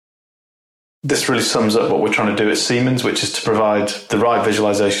this really sums up what we're trying to do at Siemens, which is to provide the right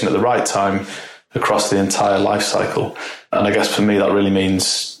visualization at the right time across the entire life cycle. And I guess for me, that really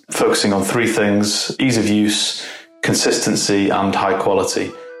means focusing on three things: ease of use, consistency, and high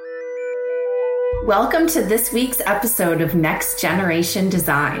quality. Welcome to this week's episode of Next Generation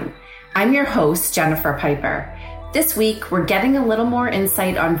Design. I'm your host, Jennifer Piper. This week, we're getting a little more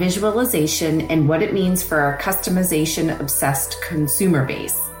insight on visualization and what it means for our customization-obsessed consumer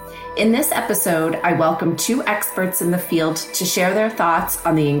base. In this episode, I welcome two experts in the field to share their thoughts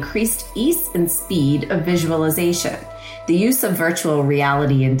on the increased ease and speed of visualization, the use of virtual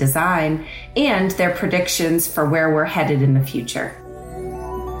reality in design, and their predictions for where we're headed in the future.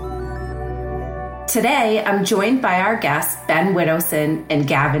 Today, I'm joined by our guests, Ben Widdowson and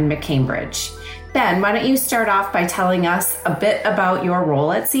Gavin McCambridge. Ben, why don't you start off by telling us a bit about your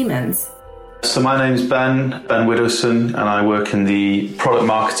role at Siemens? So my name's Ben Widdowson, and I work in the product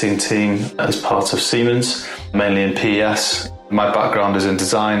marketing team as part of Siemens, mainly in PES. My background is in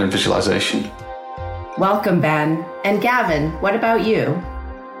design and visualization. Welcome, Ben. And Gavin, what about you?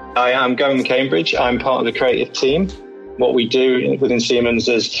 Hi, I'm Gavin McCambridge. I'm part of the creative team. What we do within Siemens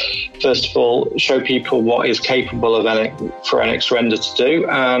is, first of all, show people what is capable of for NX Render to do,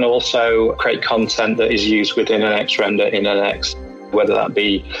 and also create content that is used within NX Render in NX, whether that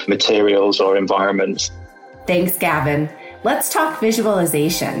be materials or environments. Thanks, Gavin. Let's talk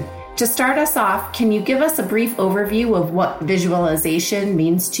visualization. To start us off, can you give us a brief overview of what visualization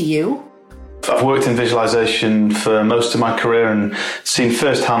means to you? I've worked in visualization for most of my career and seen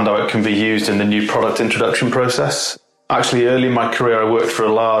firsthand how it can be used in the new product introduction process. Actually, early in my career, I worked for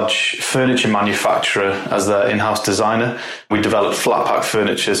a large furniture manufacturer as their in-house designer. We developed flat pack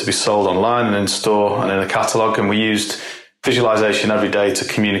furniture to be sold online and in store and in a catalogue, and we used visualization every day to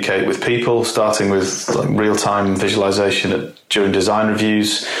communicate with people, starting with real-time visualization during design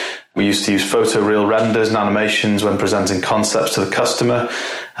reviews. We used to use photoreal renders and animations when presenting concepts to the customer.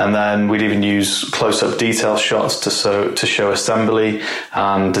 And then we'd even use close-up detail shots to show assembly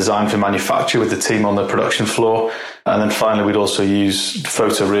and design for manufacture with the team on the production floor. And then finally, we'd also use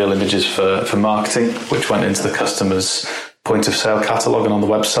photoreal images for marketing, which went into the customer's point-of-sale catalogue and on the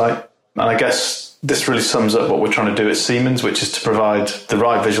website. And I guess this really sums up what we're trying to do at Siemens, which is to provide the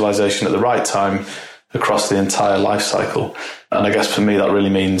right visualization at the right time across the entire life cycle. And I guess for me, that really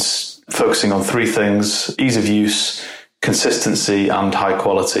means focusing on three things: ease of use, consistency, and high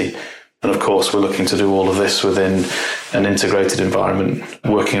quality. And of course, we're looking to do all of this within an integrated environment,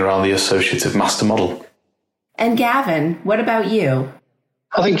 working around the associative master model. And Gavin, what about you?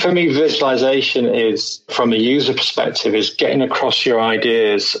 I think for me, visualization is, from a user perspective, is getting across your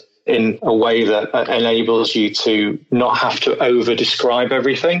ideas in a way that enables you to not have to over-describe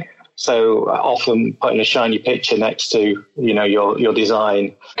everything. So often putting a shiny picture next to, your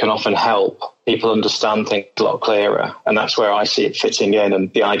design can often help people understand things a lot clearer. And that's where I see it fitting in.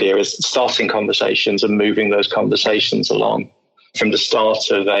 And the idea is starting conversations and moving those conversations along from the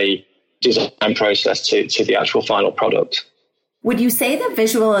start of a design process to the actual final product. Would you say that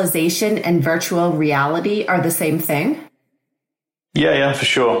visualization and virtual reality are the same thing? Yeah, for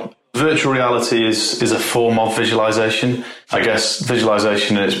sure. Virtual reality is a form of visualization. I guess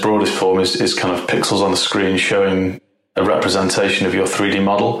visualization in its broadest form is kind of pixels on the screen showing a representation of your 3D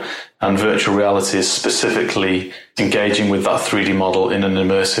model. And virtual reality is specifically engaging with that 3D model in an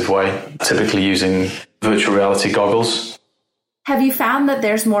immersive way, typically using virtual reality goggles. Have you found that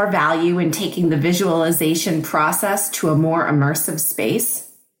there's more value in taking the visualization process to a more immersive space?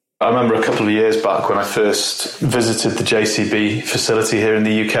 I remember a couple of years back when I first visited the JCB facility here in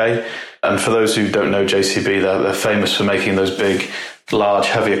the UK. And for those who don't know JCB, they're famous for making those big, large,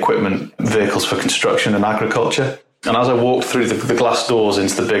 heavy equipment vehicles for construction and agriculture. And as I walked through the glass doors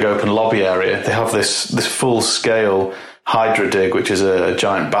into the big open lobby area, they have this full-scale Hydra dig, which is a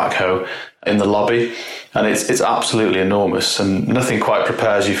giant backhoe in the lobby. And it's absolutely enormous. And nothing quite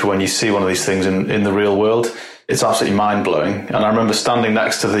prepares you for when you see one of these things in the real world. It's absolutely mind-blowing. And I remember standing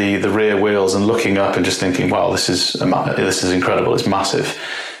next to the rear wheels and looking up and just thinking, wow, this is incredible. It's massive.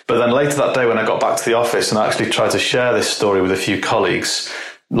 But then later that day when I got back to the office and I actually tried to share this story with a few colleagues,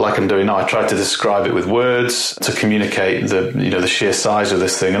 like I'm doing now, I tried to describe it with words to communicate the sheer size of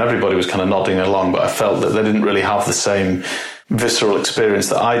this thing. And everybody was kind of nodding along, but I felt that they didn't really have the same visceral experience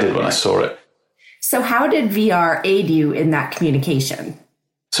that I did when I saw it. So how did VR aid you in that communication?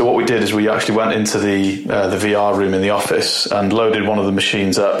 So what we did is we actually went into the VR room in the office and loaded one of the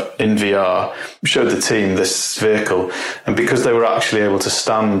machines up in VR, showed the team this vehicle. And because they were actually able to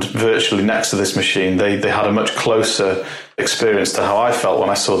stand virtually next to this machine, they had a much closer experience to how I felt when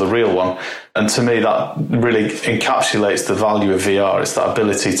I saw the real one. And to me, that really encapsulates the value of VR. It's that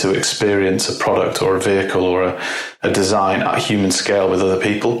ability to experience a product or a vehicle or a design at human scale with other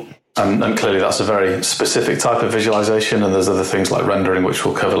people. And clearly that's a very specific type of visualization, and there's other things like rendering, which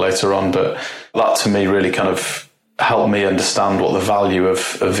we'll cover later on. But that to me really kind of helped me understand what the value of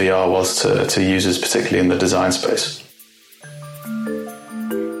VR was to users, particularly in the design space.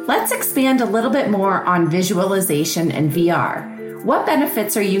 Let's expand a little bit more on visualization and VR. What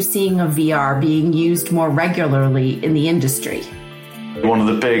benefits are you seeing of VR being used more regularly in the industry? One of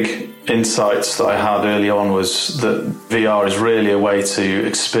the big insights that I had early on was that VR is really a way to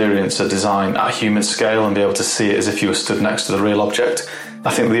experience a design at human scale and be able to see it as if you were stood next to the real object.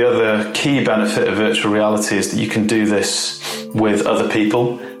 I think the other key benefit of virtual reality is that you can do this with other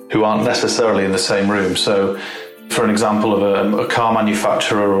people who aren't necessarily in the same room. So for an example of a car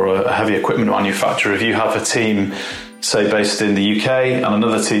manufacturer or a heavy equipment manufacturer, if you have a team say based in the UK and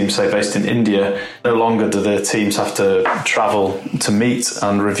another team say based in India, no longer do their teams have to travel to meet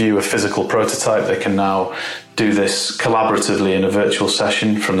and review a physical prototype. They can now do this collaboratively in a virtual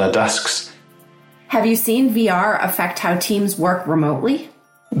session from their desks. Have you seen VR affect how teams work remotely?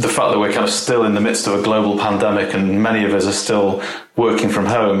 The fact that we're kind of still in the midst of a global pandemic and many of us are still working from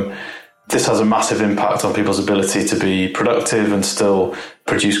home, this has a massive impact on people's ability to be productive and still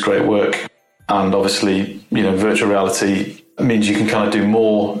produce great work. And obviously, virtual reality means you can kind of do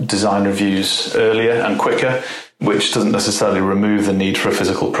more design reviews earlier and quicker, which doesn't necessarily remove the need for a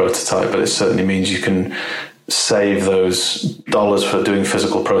physical prototype, but it certainly means you can save those dollars for doing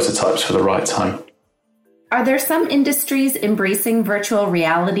physical prototypes for the right time. Are there some industries embracing virtual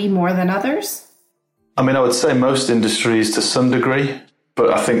reality more than others? I would say most industries to some degree, but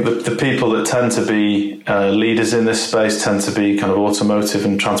I think the people that tend to be leaders in this space tend to be kind of automotive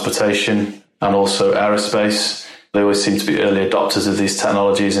and transportation, and also aerospace. They always seem to be early adopters of these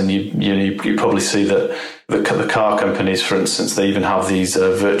technologies, and you probably see that the car companies, for instance, they even have these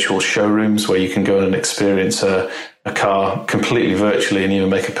virtual showrooms where you can go in and experience a car completely virtually and even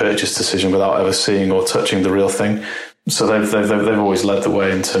make a purchase decision without ever seeing or touching the real thing. So they've always led the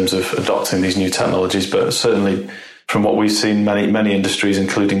way in terms of adopting these new technologies, but certainly from what we've seen, many industries,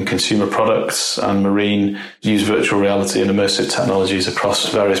 including consumer products and marine, use virtual reality and immersive technologies across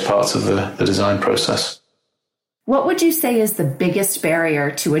various parts of the design process. What would you say is the biggest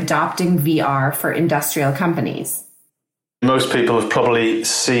barrier to adopting VR for industrial companies? Most people have probably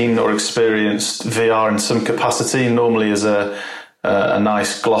seen or experienced VR in some capacity, normally as a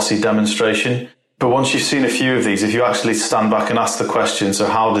nice glossy demonstration. But once you've seen a few of these, if you actually stand back and ask the question, so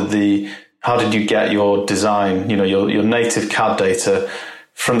how did you get your design, your native CAD data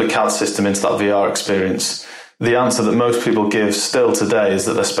from the CAD system into that VR experience? The answer that most people give still today is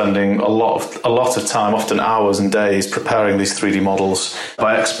that they're spending a lot of time, often hours and days, preparing these 3D models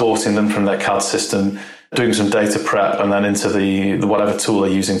by exporting them from their CAD system, doing some data prep, and then into the whatever tool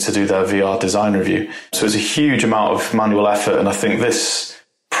they're using to do their VR design review. So it's a huge amount of manual effort, and I think this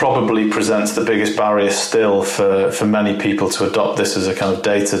probably presents the biggest barrier still for many people to adopt this as a kind of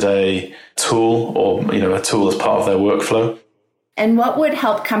day-to-day tool, or a tool as part of their workflow. And what would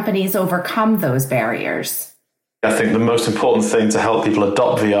help companies overcome those barriers? I think the most important thing to help people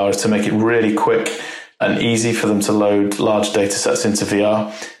adopt VR is to make it really quick and easy for them to load large data sets into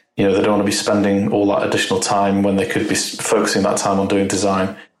VR. They don't want to be spending all that additional time when they could be focusing that time on doing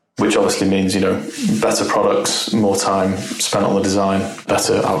design, which obviously means, better products, more time spent on the design,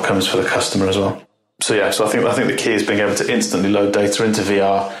 better outcomes for the customer as well. So I think the key is being able to instantly load data into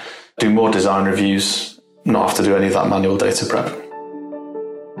VR, do more design reviews, not have to do any of that manual data prep.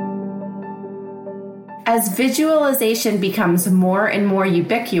 As visualization becomes more and more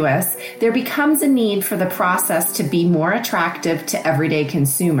ubiquitous, there becomes a need for the process to be more attractive to everyday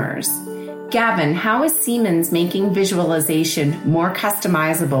consumers. Gavin, how is Siemens making visualization more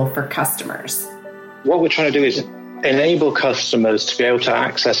customizable for customers? What we're trying to do is enable customers to be able to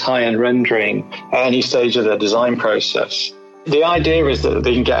access high-end rendering at any stage of their design process. The idea is that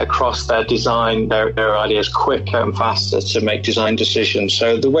they can get across their design, their ideas quicker and faster to make design decisions.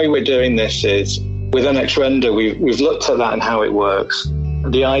 So the way we're doing this is with NX Render, we've looked at that and how it works.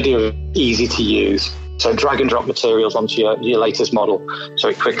 The idea of easy to use. So drag and drop materials onto your latest model so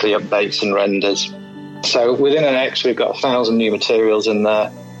it quickly updates and renders. So within NX, we've got 1,000 new materials in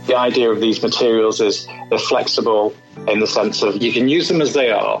there. The idea of these materials is they're flexible in the sense of you can use them as they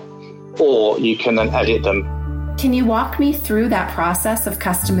are, or you can then edit them Can you walk me through that process of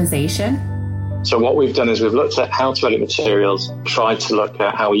customization? So what we've done is we've looked at how to edit materials, tried to look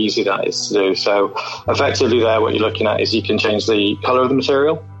at how easy that is to do. So effectively there, what you're looking at is you can change the color of the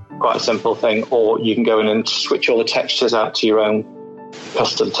material, quite a simple thing, or you can go in and switch all the textures out to your own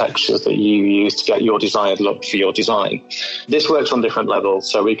custom textures that you use to get your desired look for your design. This works on different levels.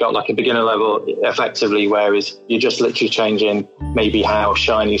 So we've got like a beginner level effectively, whereas you're just literally changing maybe how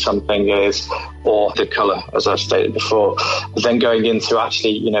shiny something is or the color, as I've stated before. But then going into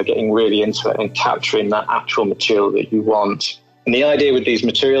actually, getting really into it and capturing that actual material that you want. And the idea with these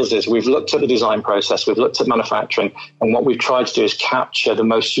materials is we've looked at the design process, we've looked at manufacturing, and what we've tried to do is capture the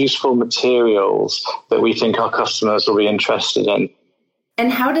most useful materials that we think our customers will be interested in.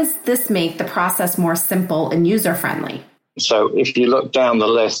 And how does this make the process more simple and user-friendly? So if you look down the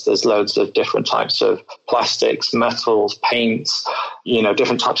list, there's loads of different types of plastics, metals, paints,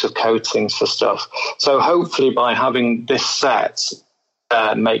 different types of coatings for stuff. So hopefully by having this set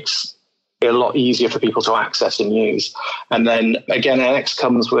makes it a lot easier for people to access and use. And then again, NX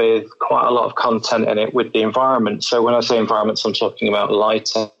comes with quite a lot of content in it with the environment. So when I say environments, I'm talking about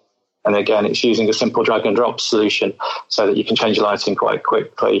lighting. And again, it's using a simple drag and drop solution so that you can change your lighting quite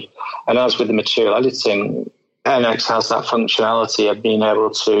quickly. And as with the material editing, NX has that functionality of being able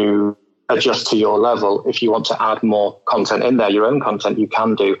to adjust to your level. If you want to add more content in there, your own content, you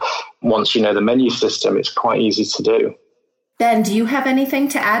can do. Once you know the menu system, it's quite easy to do. Ben, do you have anything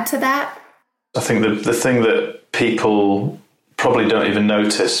to add to that? I think the thing that people probably don't even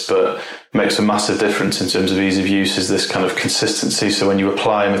notice but makes a massive difference in terms of ease of use is this kind of consistency. So when you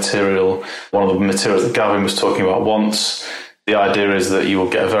apply a material, one of the materials that Gavin was talking about once, the idea is that you will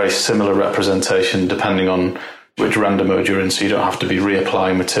get a very similar representation depending on which render mode you're in, so you don't have to be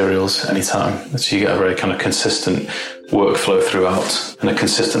reapplying materials anytime. So you get a very kind of consistent workflow throughout and a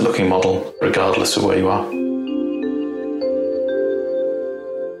consistent looking model regardless of where you are.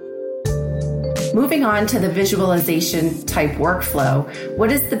 Moving on to the visualization type workflow, what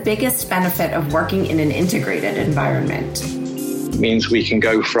is the biggest benefit of working in an integrated environment? It means we can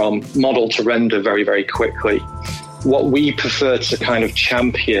go from model to render very, very quickly. What we prefer to kind of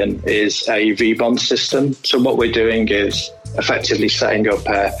champion is a VBOM system. So what we're doing is effectively setting up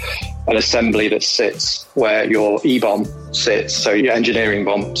an assembly that sits where your EBOM sits, so your engineering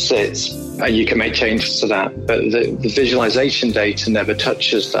BOM sits, and you can make changes to that. But the visualization data never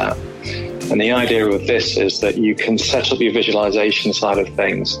touches that. And the idea of this is that you can set up your visualization side of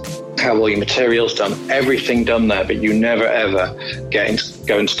things, have all your materials done, everything done there, but you never ever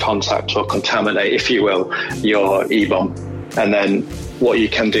go into contact or contaminate, if you will, your EBOM. And then what you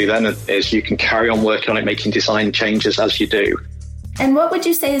can do then is you can carry on working on it, making design changes as you do. And what would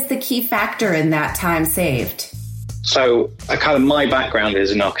you say is the key factor in that time saved? So my background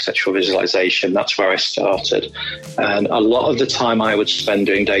is in architectural visualization. That's where I started. And a lot of the time I would spend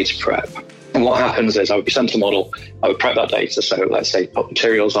doing data prep. And what happens is I would be sent a model, I would prep that data. So let's say put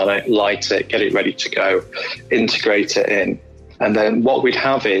materials on it, light it, get it ready to go, integrate it in. And then what we'd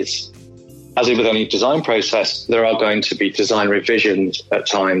have is, as with any design process, there are going to be design revisions at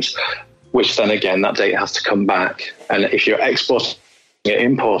times, which then again, that data has to come back. And if you're exporting it,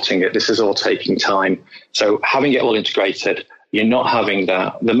 importing it, this is all taking time. So having it all integrated, you're not having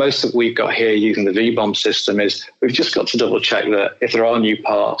that. The most that we've got here using the VBOM system is we've just got to double check that if there are new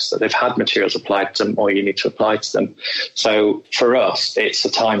parts, that they've had materials applied to them or you need to apply to them. So for us, it's a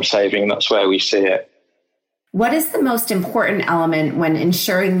time saving. That's where we see it. What is the most important element when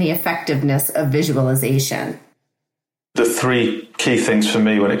ensuring the effectiveness of visualization? The three key things for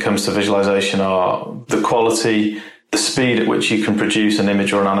me when it comes to visualization are the quality, the speed at which you can produce an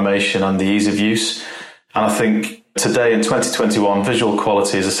image or an animation, and the ease of use. And I think today in 2021, visual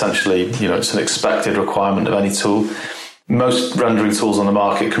quality is essentially, it's an expected requirement of any tool. Most rendering tools on the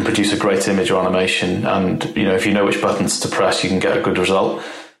market can produce a great image or animation. And, if you know which buttons to press, you can get a good result.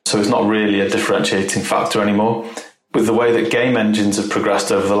 So it's not really a differentiating factor anymore. With the way that game engines have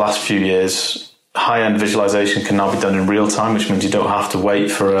progressed over the last few years, high-end visualization can now be done in real time, which means you don't have to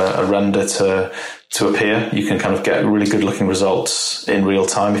wait for a render to appear. You can kind of get really good looking results in real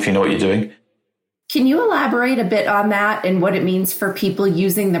time if you know what you're doing. Can you elaborate a bit on that and what it means for people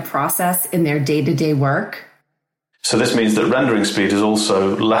using the process in their day-to-day work? So this means that rendering speed is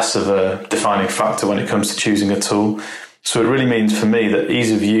also less of a defining factor when it comes to choosing a tool. So it really means for me that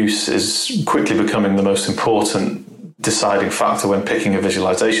ease of use is quickly becoming the most important deciding factor when picking a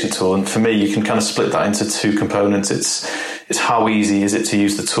visualization tool. And for me, you can kind of split that into two components. It's how easy is it to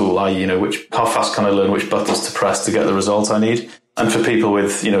use the tool, i.e., how fast can I learn which buttons to press to get the result I need? And for people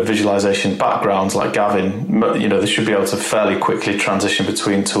with, visualization backgrounds like Gavin, they should be able to fairly quickly transition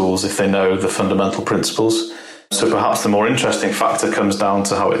between tools if they know the fundamental principles. So perhaps the more interesting factor comes down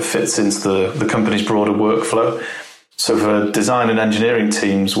to how it fits into the company's broader workflow. So for design and engineering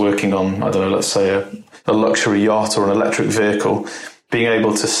teams working on, let's say a luxury yacht or an electric vehicle, being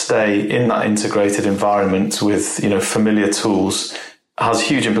able to stay in that integrated environment with, familiar tools has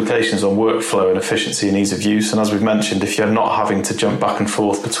huge implications on workflow and efficiency and ease of use. And as we've mentioned, if you're not having to jump back and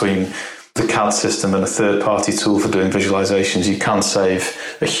forth between the CAD system and a third-party tool for doing visualizations, you can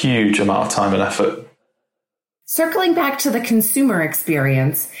save a huge amount of time and effort. Circling back to the consumer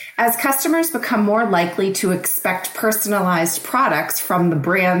experience, as customers become more likely to expect personalized products from the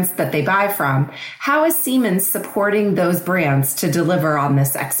brands that they buy from, how is Siemens supporting those brands to deliver on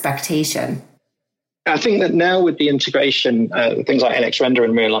this expectation? I think that now with the integration, things like NX Render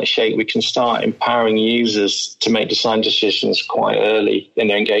and Realize Shape, we can start empowering users to make design decisions quite early in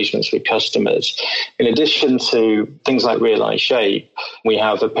their engagements with customers. In addition to things like Realize Shape, we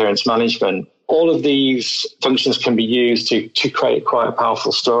have appearance management. All of these functions can be used to create quite a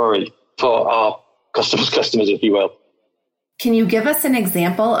powerful story for our customers, if you will. Can you give us an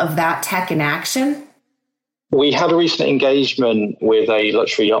example of that tech in action? We had a recent engagement with a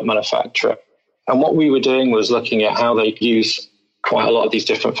luxury yacht manufacturer. And what we were doing was looking at how they use quite a lot of these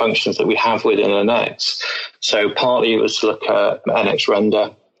different functions that we have within NX. So partly it was to look at NX Render.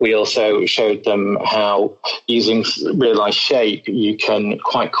 We also showed them how using Realize Shape, you can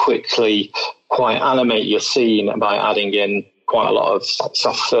quite quickly animate your scene by adding in quite a lot of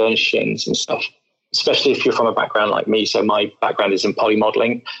soft furnishings and stuff, especially if you're from a background like me. So my background is in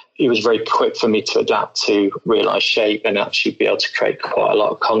polymodeling. It was very quick for me to adapt to Realize Shape and actually be able to create quite a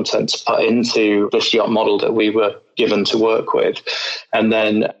lot of content to put into this yacht model that we were given to work with. And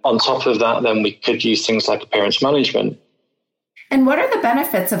then on top of that, then we could use things like appearance management. And what are the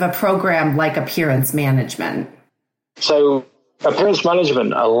benefits of a program like appearance management? So appearance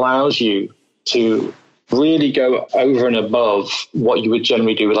management allows you to really go over and above what you would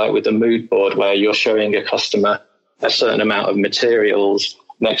generally do with a mood board, where you're showing a customer a certain amount of materials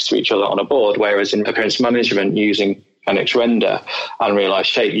next to each other on a board, whereas in appearance management using NX Render and Realize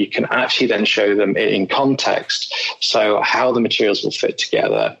Shape, you can actually then show them in context. So how the materials will fit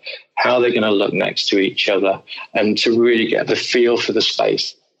together, how they're going to look next to each other, and to really get the feel for the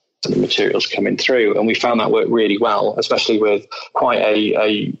space and the materials coming through. And we found that worked really well, especially with quite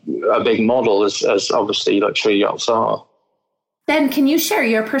a big model as obviously luxury yachts are. Ben, can you share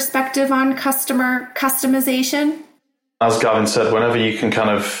your perspective on customer customization? As Gavin said, whenever you can kind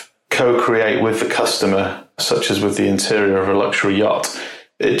of co-create with the customer, such as with the interior of a luxury yacht,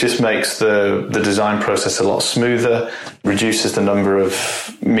 it just makes the design process a lot smoother, reduces the number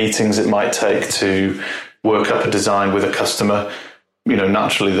of meetings it might take to work up a design with a customer.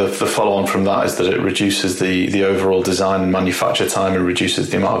 Naturally, the follow-on from that is that it reduces the overall design and manufacture time and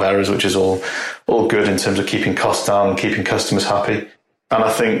reduces the amount of errors, which is all good in terms of keeping costs down and keeping customers happy. And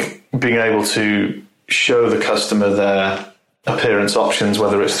I think being able to show the customer their appearance options,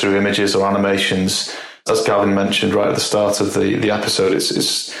 whether it's through images or animations, as Gavin mentioned right at the start of the episode,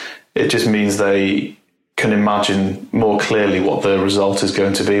 it just means they can imagine more clearly what the result is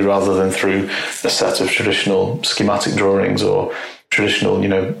going to be, rather than through a set of traditional schematic drawings or traditional,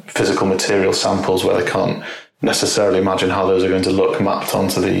 physical material samples where they can't necessarily imagine how those are going to look mapped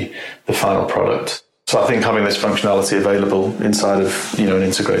onto the final product. So I think having this functionality available inside of, an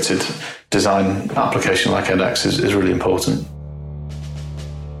integrated design application like NX is really important.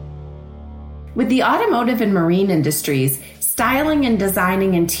 With the automotive and marine industries, styling and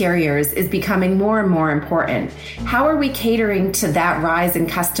designing interiors is becoming more and more important. How are we catering to that rise in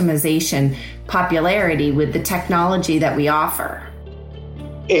customization popularity with the technology that we offer?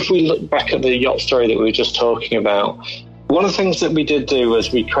 If we look back at the yacht story that we were just talking about, one of the things that we did do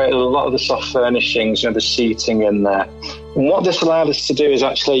was we created a lot of the soft furnishings, the seating in there. And what this allowed us to do is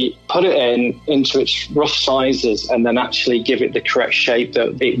actually put it into its rough sizes and then actually give it the correct shape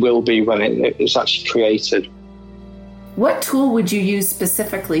that it will be when it's actually created. What tool would you use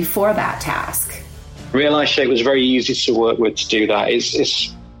specifically for that task? Realize Shape was very easy to work with to do that.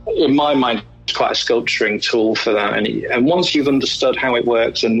 It's in my mind, it's quite a sculpturing tool for that. And once you've understood how it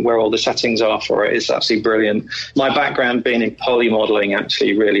works and where all the settings are for it, it's absolutely brilliant. My background being in polymodeling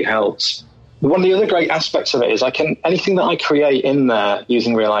actually really helps. One of the other great aspects of it is anything that I create in there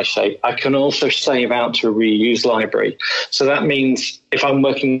using Realize Shape, I can also save out to a reuse library. So that means if I'm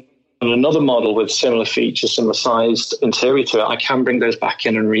working on another model with similar features, similar sized interior to it, I can bring those back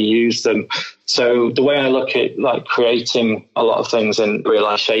in and reuse them. So the way I look at creating a lot of things in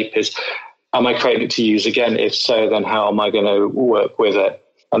Realize Shape is, am I creating it to use again? If so, then how am I going to work with it?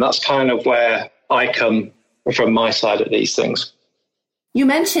 And that's kind of where I come from my side of these things. You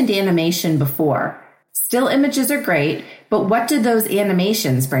mentioned animation before. Still images are great, but what do those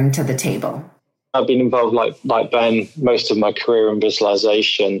animations bring to the table? I've been involved, like Ben, most of my career in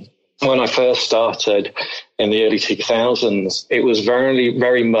visualization. When I first started in the early 2000s, it was very,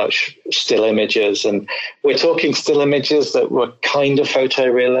 very much still images. And we're talking still images that were kind of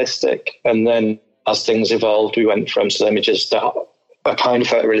photorealistic. And then as things evolved, we went from still images that are kind of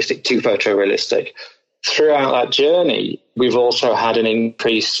photorealistic to photorealistic. Throughout that journey, we've also had an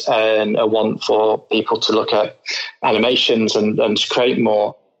increase and a want for people to look at animations and to create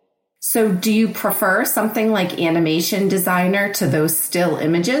more. So do you prefer something like Animation Designer to those still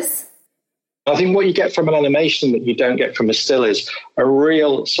images? I think what you get from an animation that you don't get from a still is a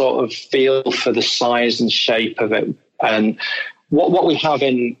real sort of feel for the size and shape of it. And what we have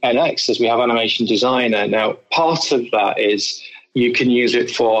in NX is we have Animation Designer. Now, part of that is you can use it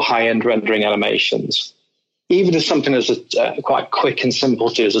for high-end rendering animations. Even if something is quite quick and simple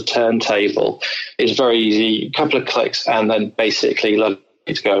to do as a turntable, it's very easy. A couple of clicks and then basically let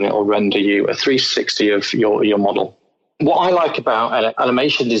it go and it will render you a 360 of your model. What I like about an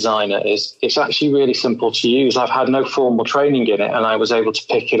Animation Designer is it's actually really simple to use. I've had no formal training in it, and I was able to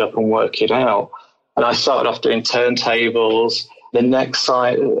pick it up and work it out. And I started off doing turntables. The next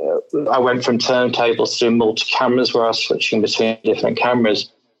side, I went from turntables to multi-cameras where I was switching between different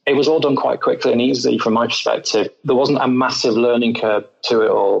cameras. It was all done quite quickly and easily from my perspective. There wasn't a massive learning curve to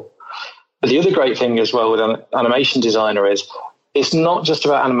it all. But the other great thing as well with an Animation Designer is it's not just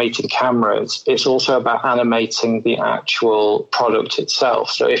about animating cameras, it's also about animating the actual product itself.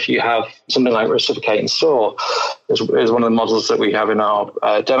 So if you have something like Reciprocate and Saw, is one of the models that we have in our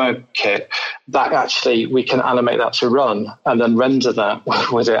demo kit, that actually we can animate that to run and then render that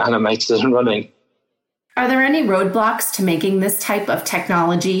with it animated and running. Are there any roadblocks to making this type of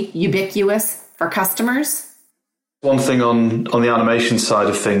technology ubiquitous for customers? One thing on the animation side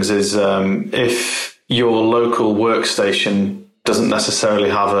of things is if your local workstation doesn't necessarily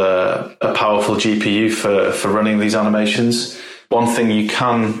have a powerful GPU for running these animations, one thing you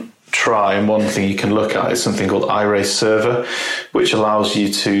can try and one thing you can look at is something called iRay Server, which allows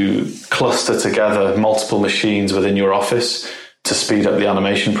you to cluster together multiple machines within your office to speed up the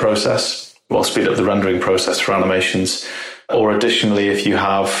animation process, speed up the rendering process for animations. Or additionally, if you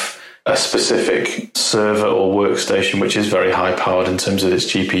have a specific server or workstation which is very high powered in terms of its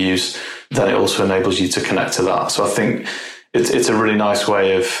GPUs, then it also enables you to connect to that. So I think it's a really nice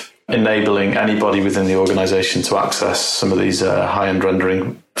way of enabling anybody within the organization to access some of these high-end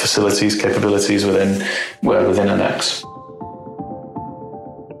rendering facilities, capabilities within NX.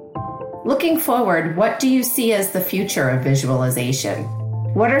 Looking forward, what do you see as the future of visualization?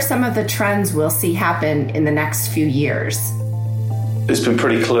 What are some of the trends we'll see happen in the next few years? It's been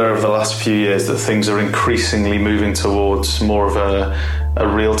pretty clear over the last few years that things are increasingly moving towards more of a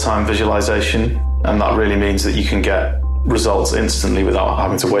real-time visualization, and that really means that you can get results instantly without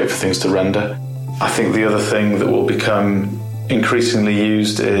having to wait for things to render. I think the other thing that will become increasingly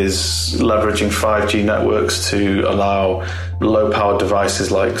used is leveraging 5G networks to allow low-powered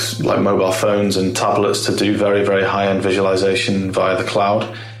devices like mobile phones and tablets to do very, very high-end visualization via the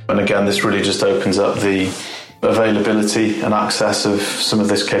cloud. And again, this really just opens up the availability and access of some of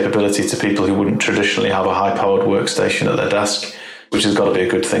this capability to people who wouldn't traditionally have a high-powered workstation at their desk, which has got to be a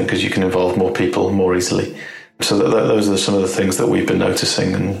good thing because you can involve more people more easily. So those are some of the things that we've been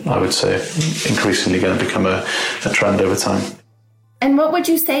noticing, and I would say increasingly going to become a trend over time. And what would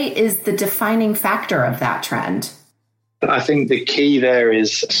you say is the defining factor of that trend? I think the key there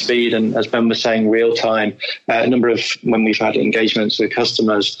is speed, and as Ben was saying, real time. A number of when we've had engagements with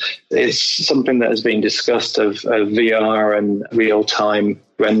customers, it's something that has been discussed of VR and real time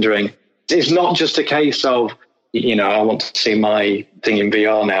rendering. It's not just a case of, I want to see my thing in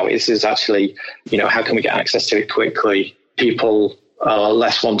VR now. This is actually, how can we get access to it quickly? People are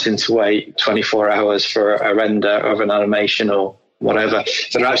less wanting to wait 24 hours for a render of an animation or whatever.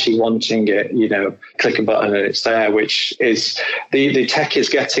 They're actually wanting it, click a button and it's there, which is, the tech is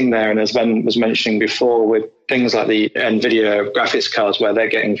getting there. And as Ben was mentioning before, with things like the NVIDIA graphics cards where they're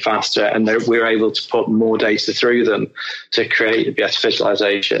getting faster and we're able to put more data through them to create better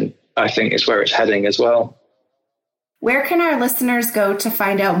visualization, I think is where it's heading as well. Where can our listeners go to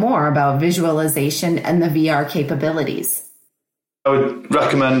find out more about visualization and the VR capabilities? I would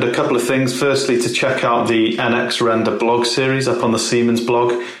recommend a couple of things. Firstly, to check out the NX Render blog series up on the Siemens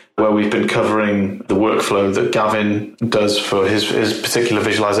blog, where we've been covering the workflow that Gavin does for his particular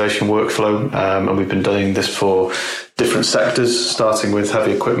visualization workflow. And we've been doing this for different sectors, starting with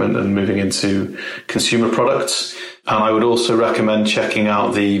heavy equipment and moving into consumer products. And I would also recommend checking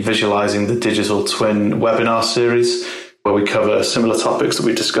out the Visualizing the Digital Twin webinar series, where we cover similar topics that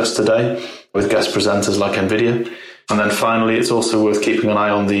we discussed today. with guest presenters like NVIDIA. And then finally, it's also worth keeping an eye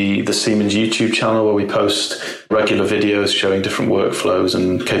on the Siemens YouTube channel, where we post regular videos showing different workflows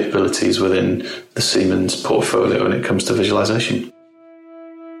and capabilities within the Siemens portfolio when it comes to visualization.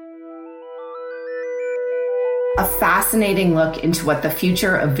 A fascinating look into what the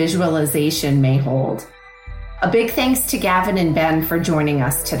future of visualization may hold. A big thanks to Gavin and Ben for joining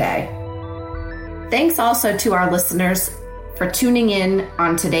us today. Thanks also to our listeners for tuning in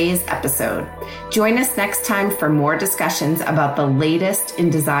on today's episode. Join us next time for more discussions about the latest in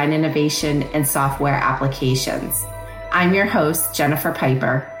design innovation and software applications. I'm your host, Jennifer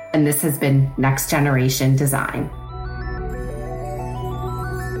Piper, and this has been Next Generation Design.